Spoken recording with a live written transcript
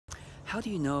How do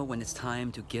you know when it's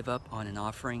time to give up on an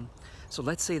offering? So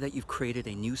let's say that you've created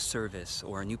a new service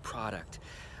or a new product.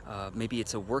 Maybe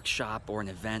it's a workshop or an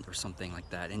event or something like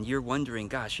that, and you're wondering,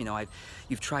 gosh,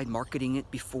 you've tried marketing it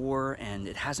before and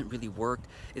it hasn't really worked.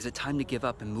 Is it time to give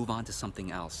up and move on to something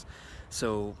else?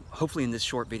 So hopefully in this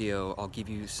short video, I'll give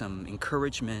you some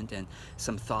encouragement and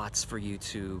some thoughts for you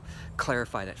to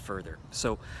clarify that further.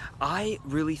 So I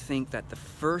really think that the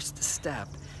first step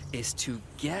is to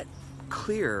get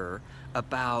clearer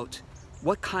about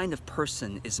what kind of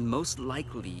person is most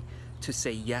likely to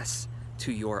say yes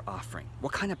to your offering.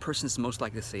 What kind of person is most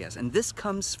likely to say yes? And this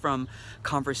comes from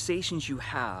conversations you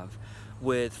have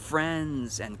with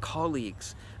friends and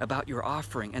colleagues about your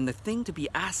offering. And the thing to be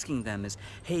asking them is,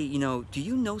 hey, do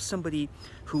you know somebody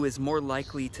who is more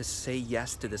likely to say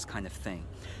yes to this kind of thing?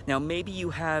 Now, maybe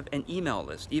you have an email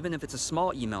list. Even if it's a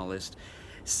small email list,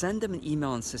 send them an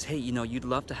email and says, hey, you'd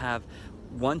love to have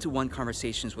one-to-one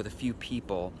conversations with a few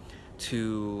people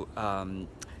to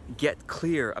get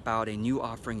clear about a new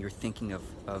offering you're thinking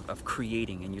of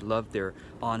creating, and you love their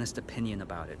honest opinion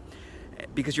about it.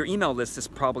 Because your email list is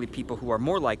probably people who are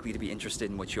more likely to be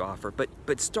interested in what you offer. But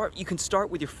you can start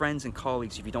with your friends and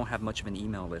colleagues if you don't have much of an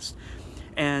email list.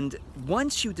 And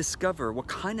once you discover what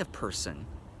kind of person,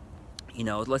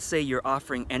 let's say you're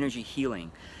offering energy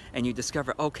healing, and you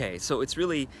discover, okay, so it's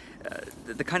really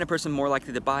the kind of person more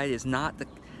likely to buy it is not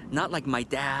like my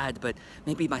dad, but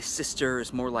maybe my sister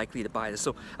is more likely to buy this.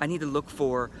 So I need to look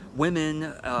for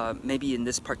women, maybe in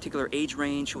this particular age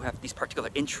range, who have these particular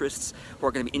interests, who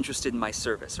are going to be interested in my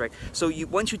service, right? So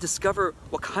once you discover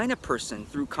what kind of person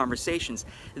through conversations,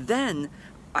 then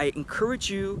I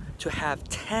encourage you to have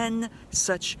 10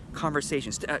 such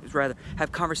conversations, rather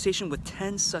have conversation with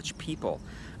 10 such people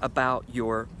about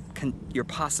your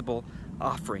possible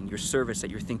offering, your service that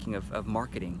you're thinking of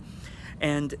marketing.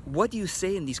 And what do you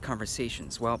say in these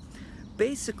conversations? Well,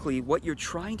 basically what you're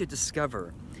trying to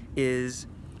discover is,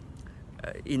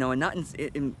 and not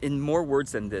in more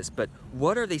words than this, but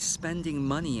what are they spending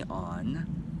money on,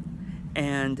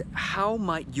 and how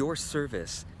might your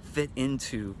service fit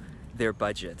into their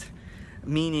budget?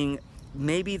 Meaning,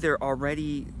 maybe they're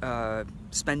already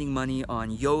spending money on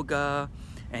yoga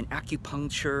and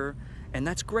acupuncture, and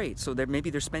that's great. So maybe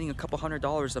they're spending a couple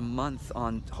 $100s a month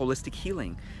on holistic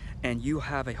healing, and you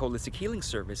have a holistic healing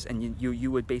service, and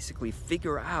you would basically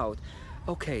figure out,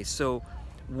 okay, so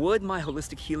would my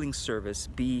holistic healing service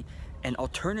be an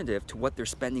alternative to what they're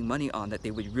spending money on that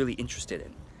they would be really interested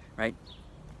in, right?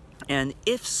 And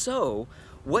if so,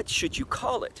 what should you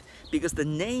call it? Because the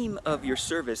name of your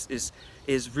service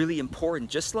is really important.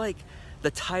 Just like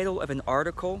the title of an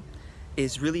article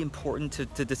is really important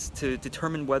to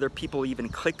determine whether people even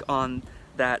click on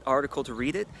that article to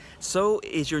read it, so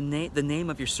is the name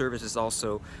of your service is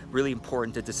also really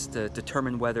important to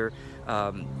determine whether,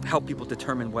 help people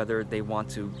determine whether they want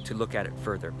to look at it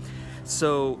further.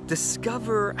 So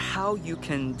discover how you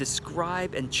can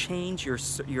describe and change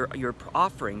your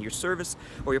offering, your service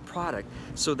or your product,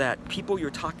 so that people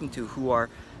you're talking to who are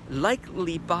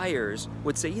likely buyers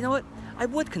would say, you know what, I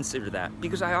would consider that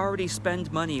because I already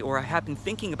spend money, or I have been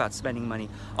thinking about spending money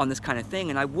on this kind of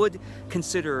thing, and I would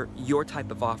consider your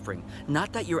type of offering.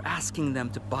 Not that you're asking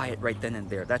them to buy it right then and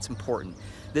there. That's important.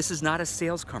 This is not a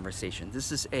sales conversation.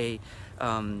 This is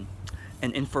an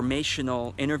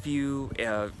informational interview,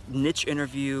 a niche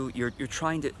interview. You're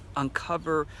trying to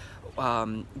uncover,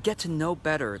 get to know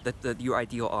better your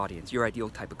ideal audience, your ideal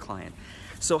type of client.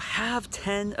 So have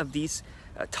 10 of these,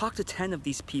 talk to 10 of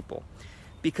these people.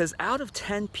 Because out of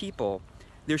 10 people,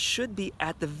 there should be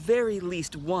at the very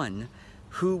least one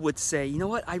who would say, you know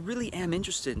what, I really am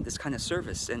interested in this kind of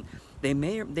service. And they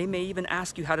may even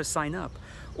ask you how to sign up.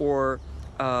 Or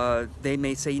they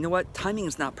may say, you know what, timing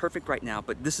is not perfect right now,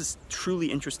 but this is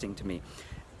truly interesting to me.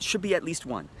 Should be at least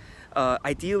one.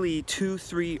 Ideally, 2,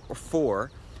 3, or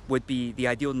 4 would be the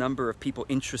ideal number of people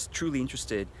truly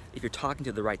interested if you're talking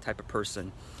to the right type of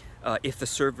person. If the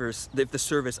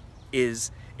service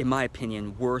is, in my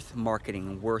opinion, worth marketing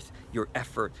and worth your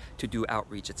effort to do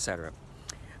outreach, etc.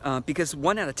 Because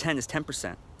 1 out of 10 is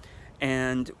 10%.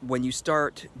 And when you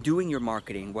start doing your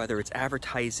marketing, whether it's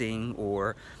advertising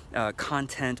or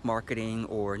content marketing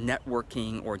or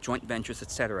networking or joint ventures,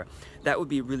 etc., that would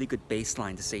be a really good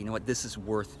baseline to say, you know what, this is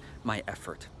worth my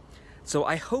effort. So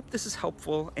I hope this is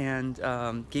helpful and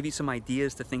gave you some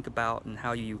ideas to think about, and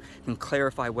how you can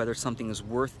clarify whether something is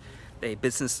worth, a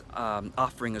business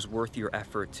offering is worth your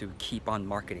effort to keep on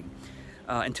marketing.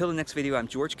 Until the next video, I'm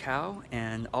George Kao,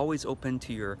 and always open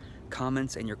to your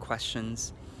comments and your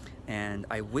questions. And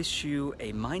I wish you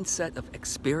a mindset of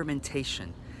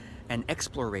experimentation and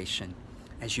exploration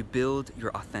as you build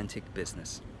your authentic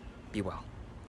business. Be well.